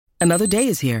Another day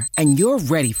is here, and you're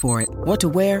ready for it. What to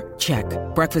wear? Check.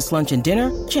 Breakfast, lunch, and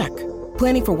dinner? Check.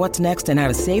 Planning for what's next and how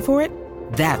to save for it?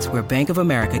 That's where Bank of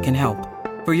America can help.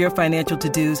 For your financial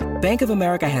to-dos, Bank of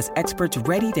America has experts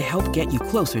ready to help get you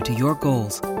closer to your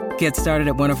goals. Get started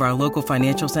at one of our local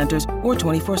financial centers or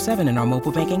 24/7 in our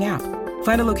mobile banking app.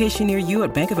 Find a location near you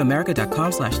at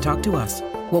bankofamerica.com/talktous.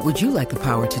 What would you like the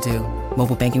power to do?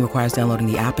 Mobile banking requires downloading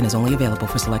the app and is only available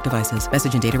for select devices.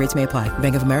 Message and data rates may apply.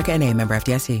 Bank of America N.A., member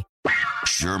FDIC.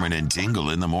 Sherman and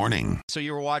Tingle in the morning. So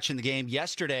you were watching the game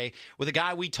yesterday with a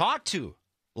guy we talked to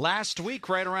last week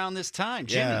right around this time,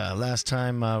 Jimmy. Yeah, last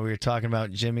time we were talking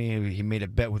about Jimmy. He made a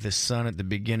bet with his son at the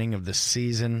beginning of the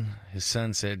season. His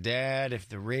son said, "Dad, if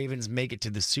the Ravens make it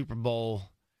to the Super Bowl,"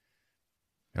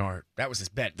 or that was his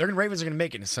bet. Ravens are going to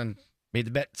make it. And his son made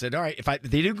the bet, said, "All right, if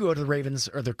they do go to the Ravens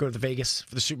or they go to the Vegas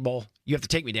for the Super Bowl, you have to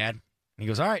take me, Dad." And he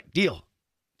goes, "All right, deal."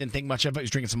 Didn't think much of it. He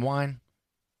was drinking some wine.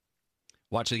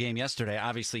 Watched the game yesterday.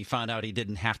 Obviously, found out he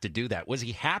didn't have to do that. Was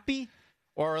he happy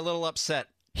or a little upset?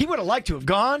 He would have liked to have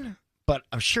gone, but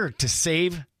I'm sure to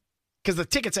save, because the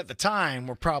tickets at the time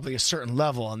were probably a certain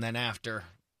level, and then after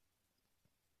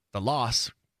the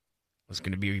loss was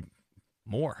going to be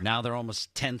more. Now they're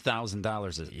almost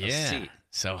 $10,000 a seat.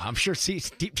 So I'm sure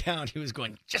deep down he was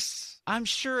going, yes. I'm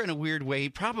sure in a weird way he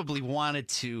probably wanted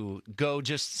to go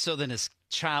just so that his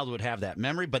child would have that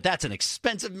memory, but that's an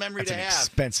expensive memory to have.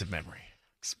 Expensive memory.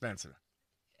 Expensive.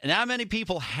 And how many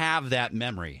people have that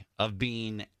memory of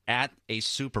being at a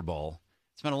Super Bowl?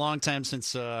 It's been a long time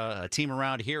since a team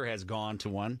around here has gone to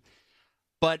one.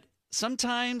 But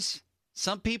sometimes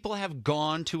some people have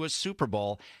gone to a Super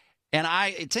Bowl. And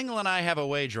Tingle and I have a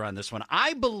wager on this one.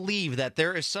 I believe that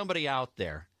there is somebody out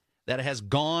there that has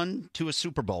gone to a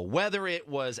Super Bowl, whether it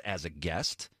was as a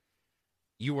guest,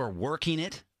 you were working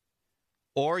it,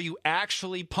 or you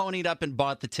actually ponied up and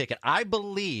bought the ticket. I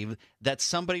believe that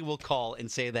somebody will call and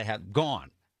say they have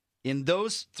gone. In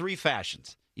those three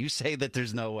fashions, you say that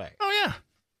there's no way. Oh, yeah.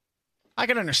 I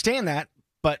can understand that,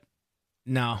 but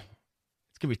no.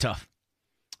 It's going to be tough.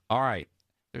 All right.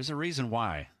 There's a reason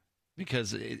why.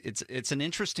 Because it's an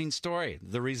interesting story,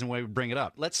 the reason why we bring it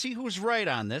up. Let's see who's right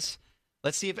on this.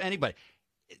 Let's see if anybody.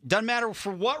 It doesn't matter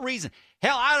for what reason.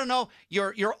 Hell, I don't know.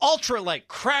 Your ultralight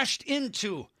crashed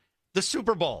into the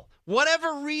Super Bowl.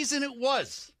 Whatever reason it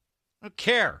was. I don't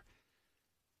care.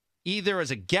 Either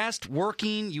as a guest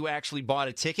working, you actually bought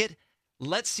a ticket.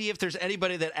 Let's see if there's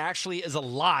anybody that actually is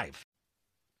alive.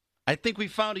 I think we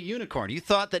found a unicorn. You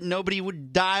thought that nobody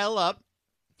would dial up.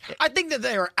 I think that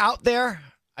they are out there.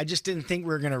 I just didn't think we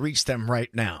were going to reach them right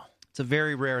now. It's a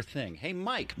very rare thing. Hey,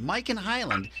 Mike in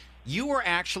Highland, you were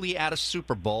actually at a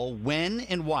Super Bowl. When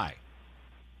and why?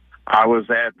 I was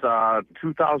at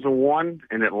 2001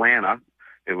 in Atlanta.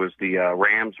 It was the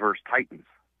Rams versus Titans.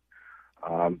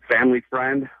 Family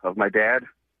friend of my dad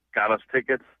got us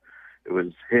tickets. It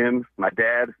was him, my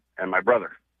dad, and my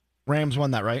brother. Rams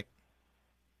won that, right?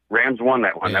 Rams won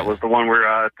that one. Yeah. That was the one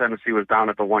where Tennessee was down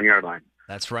at the 1 yard line.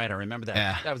 That's right. I remember that.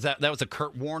 Yeah. That was a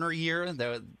Kurt Warner year.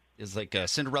 That is like a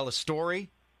Cinderella story.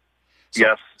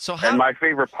 Yes. So how? And my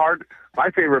favorite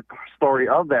story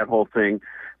of that whole thing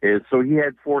is, so he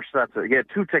had four tickets,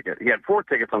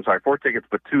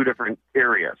 but two different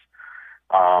areas.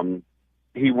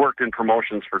 He worked in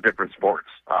promotions for different sports.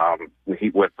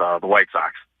 With the White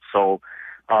Sox. So,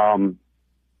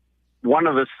 one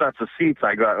of the sets of seats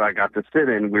I got to sit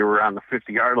in, we were on the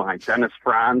 50-yard line. Dennis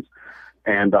Franz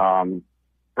and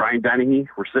Brian Dennehy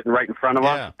were sitting right in front of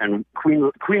us, and Queen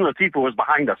Latifah was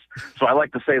behind us. So I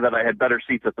like to say that I had better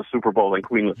seats at the Super Bowl than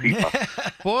Queen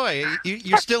Latifah. Boy,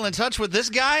 you still in touch with this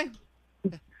guy?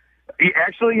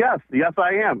 Actually, yes. Yes,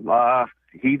 I am.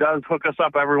 He does hook us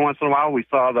up every once in a while. We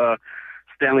saw the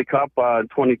Stanley Cup in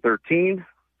 2013.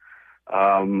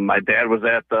 My dad was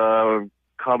at the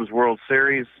Cubs World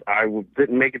Series. I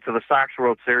didn't make it to the Sox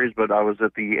World Series, but I was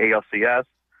at the ALCS.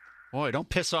 Boy, don't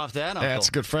piss off that uncle. Yeah, that's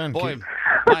a good friend. Boy,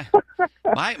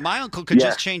 my uncle could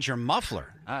just change your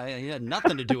muffler. He had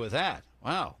nothing to do with that.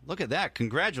 Wow, look at that.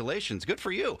 Congratulations. Good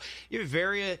for you. You're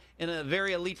in a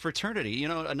very elite fraternity. You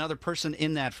know, another person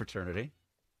in that fraternity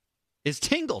is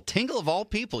Tingle. Tingle, of all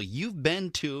people, you've been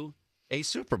to a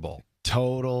Super Bowl.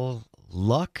 Total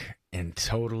luck and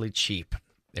totally cheap.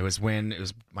 It was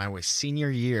my senior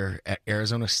year at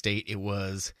Arizona State. It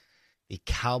was the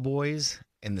Cowboys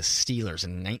and the Steelers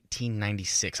in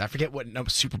 1996. I forget what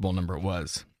Super Bowl number it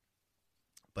was.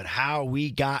 But how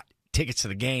we got tickets to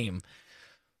the game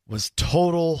was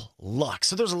total luck.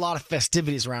 So there was a lot of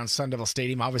festivities around Sun Devil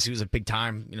Stadium. Obviously, it was a big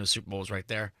time. Super Bowl was right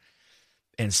there.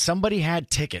 And somebody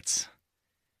had tickets.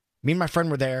 Me and my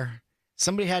friend were there.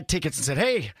 Somebody had tickets and said,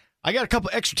 "Hey, I got a couple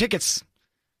extra tickets.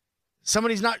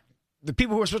 Somebody's not the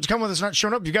people who are supposed to come with us are not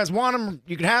showing up. You guys want them?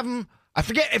 You can have them. I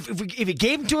forget if he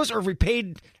gave them to us or if we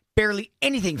paid barely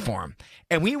anything for them.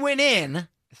 And we went in.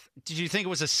 Did you think it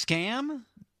was a scam?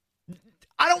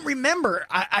 I don't remember.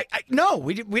 No,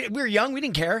 we were young. We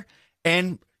didn't care.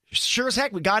 And sure as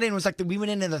heck, we got in. It was like we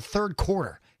went in the third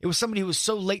quarter. It was somebody who was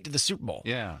so late to the Super Bowl.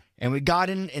 Yeah. And we got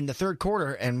in the third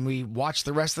quarter, and we watched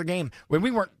the rest of the game. When we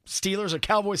weren't Steelers or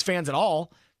Cowboys fans at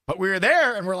all, but we were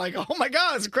there, and we're like, oh, my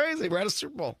God, it's crazy. We're at a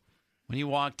Super Bowl. When you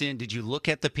walked in, did you look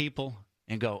at the people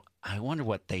and go, I wonder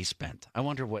what they spent? I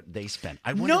wonder what they spent.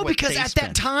 I wonder No, what because they at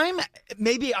spent. that time,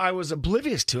 maybe I was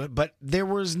oblivious to it, but there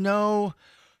was no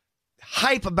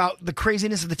hype about the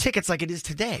craziness of the tickets like it is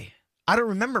today. I don't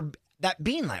remember that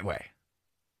being that way.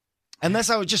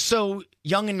 Unless I was just so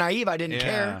young and naive, I didn't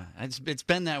care. It's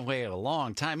been that way a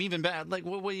long time. Even back, like,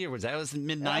 what year was that? It was the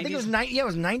mid-90s? I think it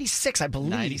was 96, I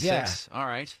believe. 96. Yeah. All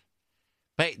right.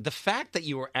 But the fact that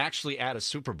you were actually at a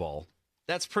Super Bowl,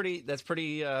 that's pretty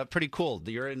cool.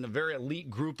 You're in a very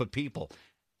elite group of people.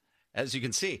 As you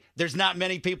can see, there's not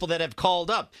many people that have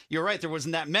called up. You're right, there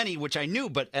wasn't that many, which I knew,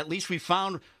 but at least we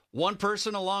found one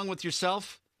person along with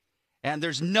yourself, and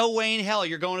there's no way in hell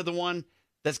you're going to the one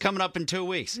that's coming up in 2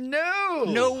 weeks.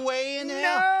 No way in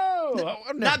hell. No. I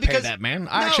would Not never pay because that, man.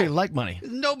 I actually like money.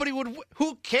 Nobody would.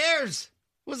 Who cares?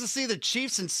 Who wants to see the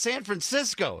Chiefs in San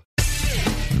Francisco?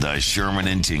 The Sherman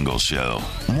and Tingle Show.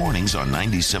 Mornings on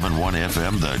 97.1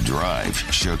 FM The Drive,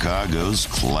 Chicago's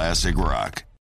classic rock.